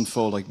purposes, some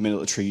for like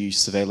military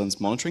surveillance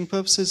monitoring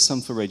purposes,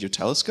 some for radio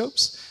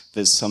telescopes.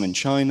 There's some in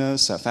China,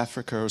 South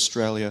Africa,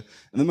 Australia,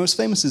 and the most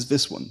famous is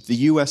this one, the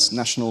US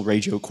National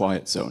Radio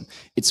Quiet Zone.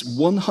 It's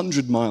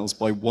 100 miles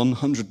by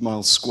 100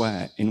 miles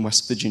square in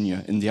West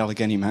Virginia in the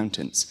Allegheny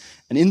Mountains.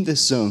 And in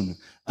this zone,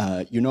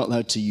 you're not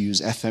allowed to use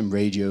FM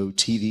radio,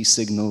 TV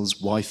signals,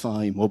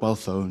 Wi-Fi, mobile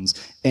phones,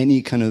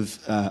 any kind of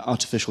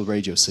artificial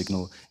radio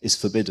signal is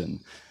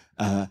forbidden.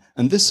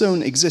 And this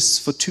zone exists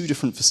for two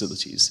different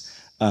facilities.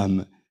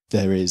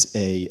 There is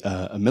a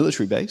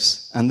military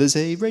base and there's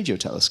a radio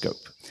telescope.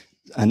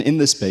 And in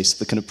this space,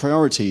 the kind of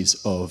priorities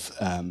of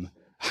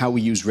how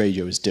we use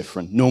radio is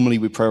different. Normally,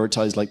 we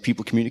prioritize like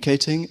people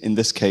communicating. In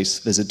this case,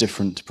 there's a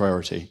different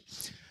priority.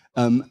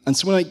 And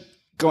so when I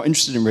got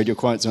interested in radio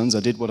quiet zones, I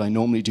did what I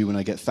normally do when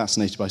I get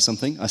fascinated by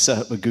something. I set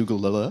up a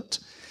Google alert.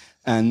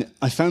 And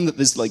I found that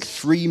there's like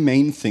three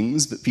main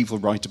things that people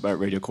write about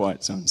radio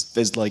quiet zones.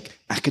 There's like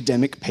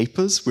academic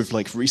papers with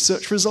like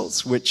research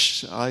results,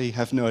 which I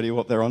have no idea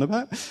what they're on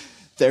about.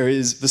 There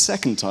is the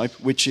second type,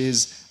 which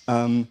is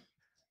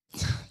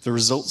the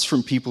results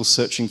from people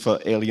searching for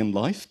alien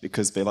life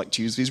because they like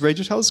to use these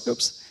radio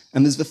telescopes.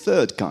 And there's the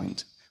third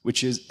kind,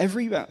 which is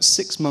every about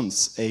 6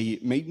 months, a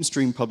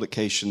mainstream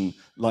publication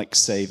like,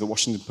 say, the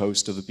Washington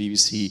Post or the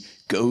BBC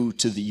go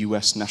to the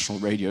US National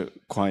Radio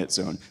Quiet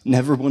Zone.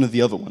 Never one of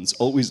the other ones,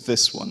 always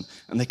this one.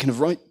 And they kind of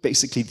write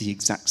basically the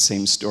exact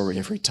same story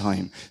every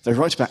time. They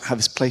write about how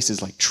this place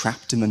is like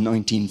trapped in the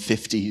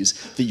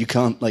 1950s, that you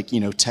can't like,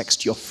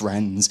 text your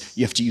friends.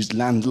 You have to use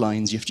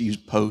landlines, you have to use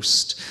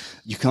post.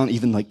 You can't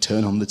even like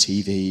turn on the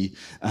TV.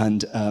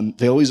 And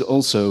they always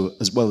also,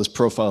 as well as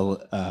profile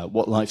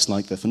what life's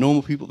like there for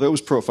normal people, they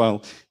always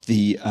profile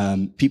the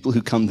people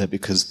who come there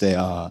because they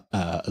are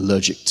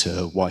allergic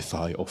to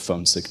Wi-Fi or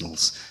phone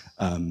signals.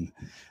 And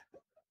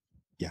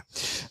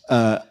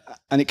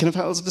it kind of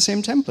follows the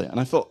same template. And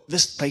I thought,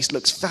 this place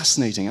looks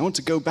fascinating. I want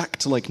to go back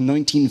to like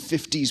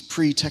 1950s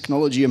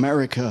pre-technology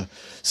America.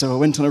 So I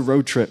went on a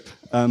road trip.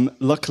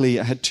 Luckily,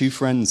 I had two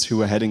friends who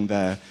were heading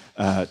there,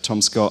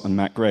 Tom Scott and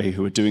Matt Gray,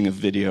 who were doing a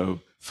video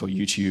for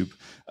YouTube.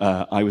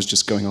 I was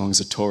just going along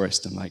as a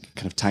tourist and like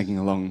kind of tagging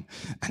along.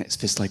 And it's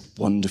this like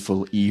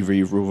wonderful,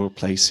 eerie, rural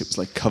place. It was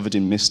like covered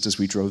in mist as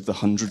we drove the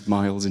 100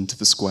 miles into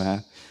the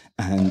square.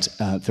 And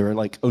there are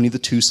like only the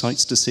two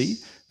sites to see.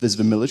 There's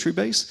the military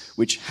base,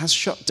 which has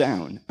shut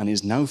down and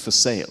is now for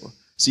sale.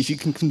 So if you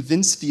can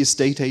convince the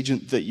estate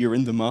agent that you're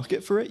in the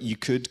market for it, you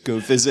could go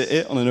visit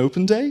it on an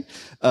open day.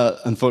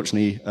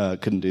 Unfortunately,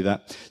 couldn't do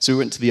that. So we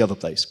went to the other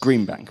place,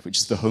 Green Bank, which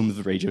is the home of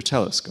the radio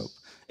telescope.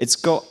 It's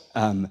got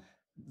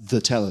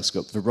the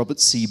telescope, the Robert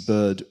C.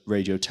 Byrd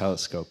radio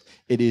telescope.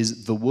 It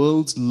is the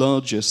world's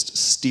largest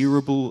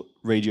steerable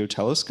radio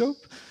telescope.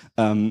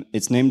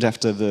 It's named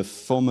after the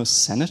former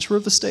senator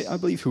of the state, I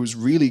believe, who was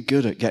really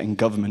good at getting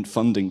government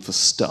funding for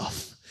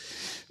stuff.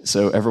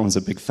 So everyone's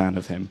a big fan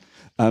of him.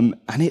 And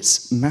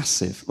it's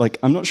massive. Like,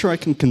 I'm not sure I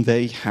can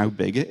convey how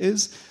big it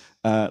is.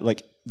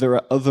 Like, there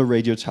are other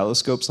radio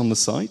telescopes on the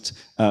site.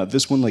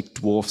 This one, like,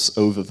 dwarfs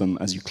over them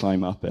as you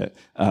climb up it.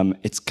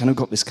 It's kind of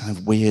got this kind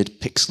of weird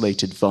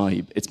pixelated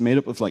vibe. It's made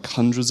up of, like,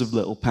 hundreds of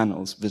little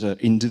panels that are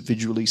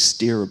individually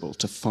steerable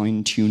to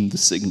fine-tune the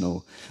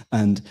signal.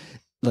 And,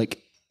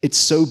 like, it's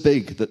so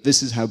big that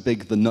this is how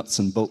big the nuts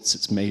and bolts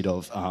it's made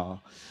of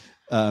are.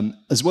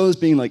 As well as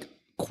being, like,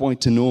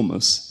 quite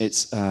enormous,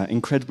 it's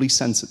incredibly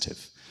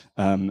sensitive.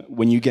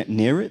 When you get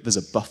near it, there's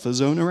a buffer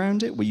zone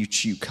around it where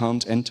you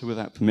can't enter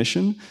without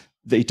permission.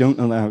 They don't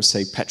allow,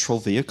 say, petrol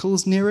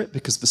vehicles near it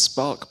because the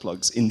spark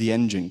plugs in the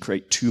engine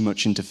create too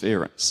much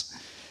interference.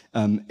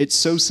 It's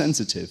so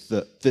sensitive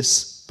that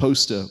this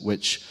poster,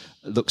 which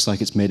looks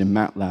like it's made in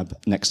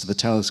MATLAB next to the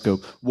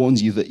telescope,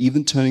 warns you that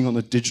even turning on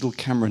a digital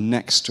camera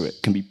next to it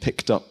can be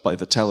picked up by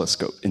the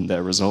telescope in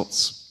their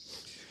results.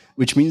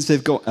 Which means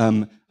they've got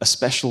a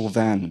special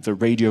van, the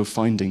radio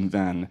finding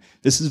van.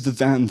 This is the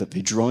van that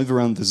they drive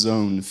around the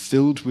zone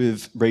filled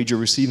with radio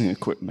receiving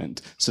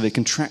equipment so they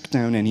can track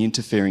down any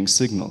interfering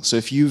signal. So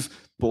if you've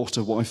bought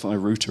a Wi-Fi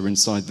router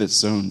inside this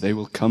zone, they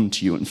will come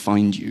to you and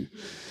find you.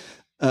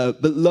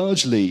 But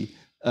largely,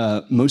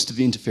 most of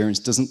the interference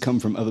doesn't come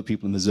from other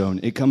people in the zone.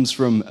 It comes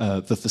from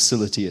the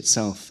facility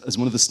itself. As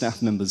one of the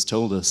staff members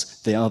told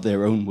us, they are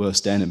their own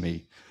worst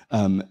enemy.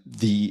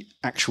 The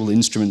actual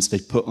instruments they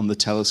put on the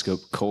telescope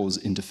cause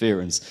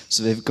interference.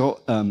 So they've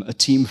got a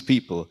team of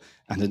people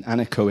and an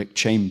anechoic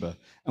chamber.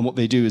 And what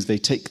they do is they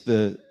take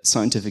the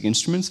scientific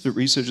instruments that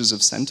researchers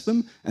have sent to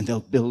them, and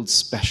they'll build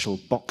special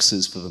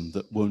boxes for them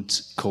that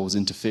won't cause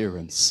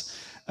interference.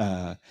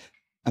 And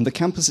the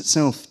campus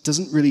itself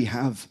doesn't really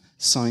have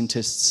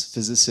scientists,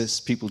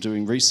 physicists, people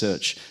doing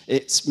research.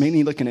 It's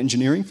mainly like an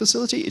engineering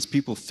facility. It's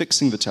people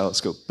fixing the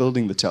telescope,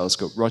 building the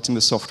telescope, writing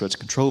the software to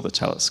control the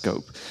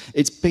telescope.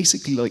 It's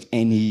basically like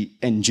any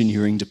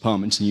engineering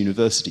department in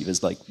university.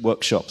 There's like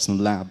workshops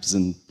and labs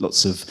and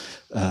lots of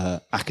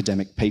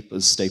academic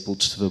papers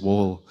stapled to the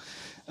wall.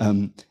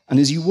 And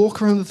as you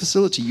walk around the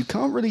facility, you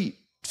can't really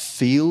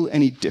feel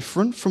any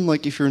different from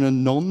like if you're in a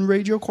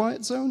non-radio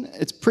quiet zone.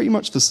 It's pretty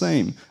much the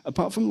same,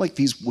 apart from like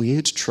these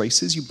weird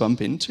traces you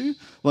bump into.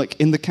 Like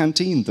in the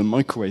canteen, the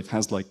microwave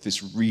has like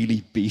this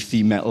really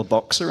beefy metal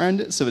box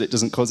around it so that it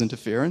doesn't cause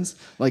interference.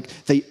 Like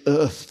they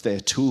earth their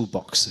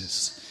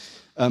toolboxes.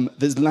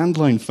 There's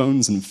landline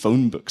phones and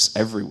phone books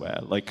everywhere.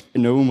 Like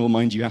no one will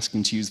mind you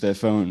asking to use their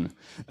phone.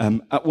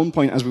 At one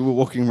point, as we were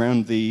walking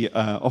around the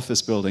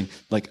office building,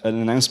 like an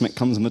announcement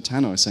comes on the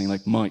tannoy saying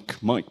like,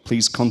 Mike,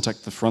 please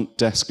contact the front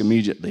desk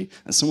immediately.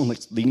 And someone like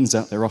leans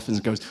out their office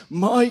and goes,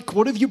 Mike,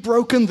 what have you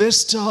broken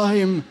this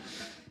time?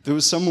 There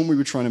was someone we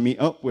were trying to meet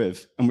up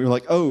with, and we were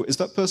like, oh, is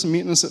that person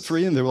meeting us at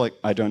 3? And they were like,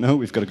 I don't know,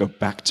 we've got to go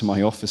back to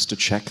my office to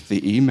check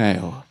the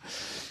email,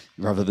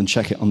 rather than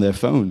check it on their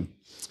phone.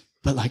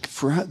 But like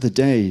throughout the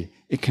day,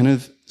 it kind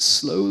of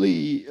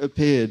slowly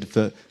appeared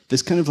that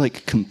this kind of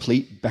like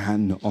complete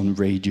ban on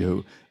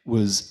radio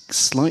was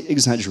slight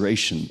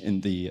exaggeration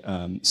in the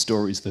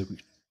stories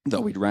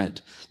that we'd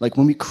read. Like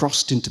when we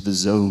crossed into the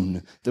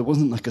zone, there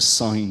wasn't like a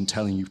sign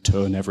telling you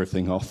turn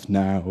everything off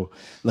now.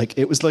 Like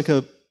it was like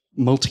a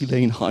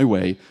multi-lane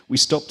highway. We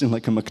stopped in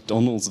like a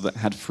McDonald's that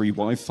had free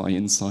Wi-Fi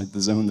inside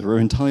the zone. There were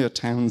entire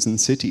towns and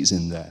cities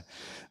in there.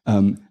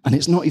 And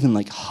it's not even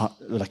like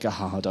a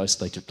hard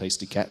isolated place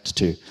to get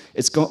to.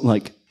 It's got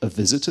like a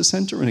visitor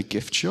center and a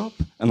gift shop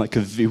and like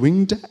a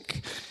viewing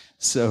deck.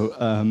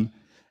 So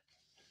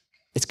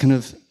it's kind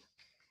of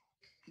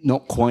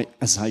not quite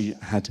as I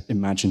had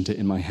imagined it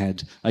in my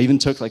head. I even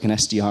took like an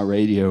SDR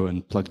radio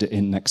and plugged it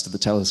in next to the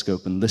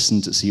telescope and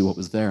listened to see what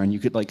was there. And you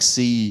could like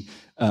see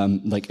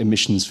like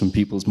emissions from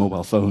people's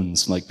mobile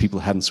phones. Like people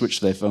hadn't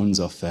switched their phones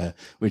off there,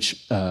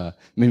 which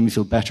made me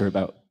feel better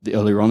about the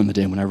earlier on in the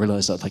day when I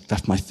realized I'd like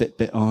left my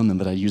Fitbit on and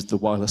that I used the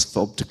wireless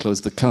fob to close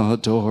the car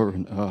door.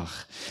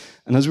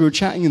 And as we were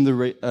chatting in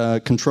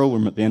the control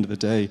room at the end of the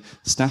day,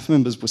 staff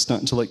members were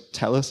starting to like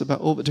tell us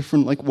about all the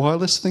different like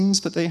wireless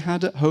things that they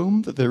had at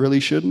home that they really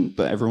shouldn't,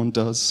 but everyone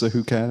does, so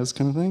who cares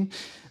kind of thing.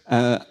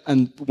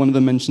 And one of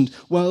them mentioned,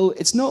 well,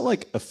 it's not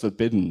like a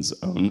forbidden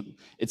zone.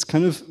 It's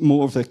kind of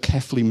more of a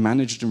carefully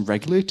managed and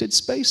regulated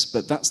space,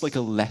 but that's like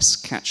a less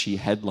catchy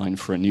headline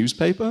for a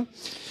newspaper.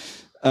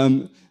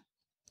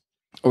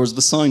 Or as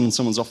the sign on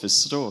someone's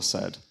office door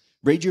said,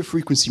 radio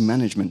frequency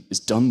management is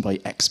done by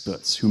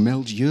experts who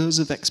meld years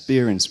of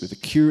experience with a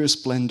curious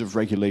blend of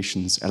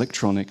regulations,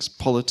 electronics,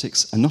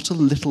 politics, and not a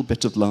little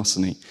bit of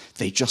larceny.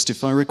 They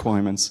justify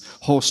requirements,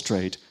 horse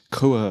trade,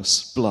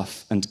 coerce,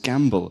 bluff, and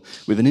gamble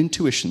with an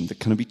intuition that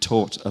cannot be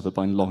taught other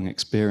by long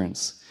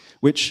experience,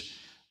 which,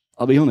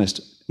 I'll be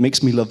honest,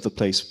 makes me love the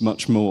place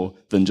much more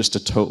than just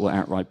a total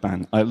outright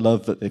ban. I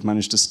love that they've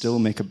managed to still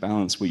make a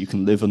balance where you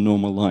can live a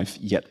normal life,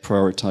 yet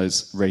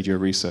prioritize radio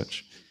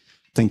research.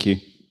 Thank you.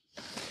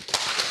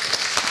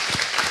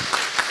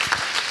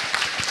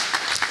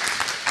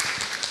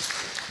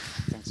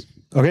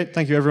 Okay,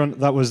 thank you, everyone.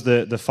 That was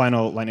the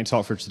final lightning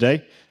talk for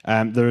today.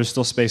 There is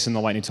still space in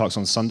the lightning talks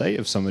on Sunday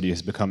if somebody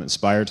has become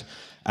inspired.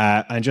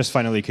 And just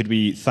finally, could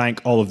we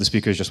thank all of the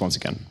speakers just once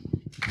again?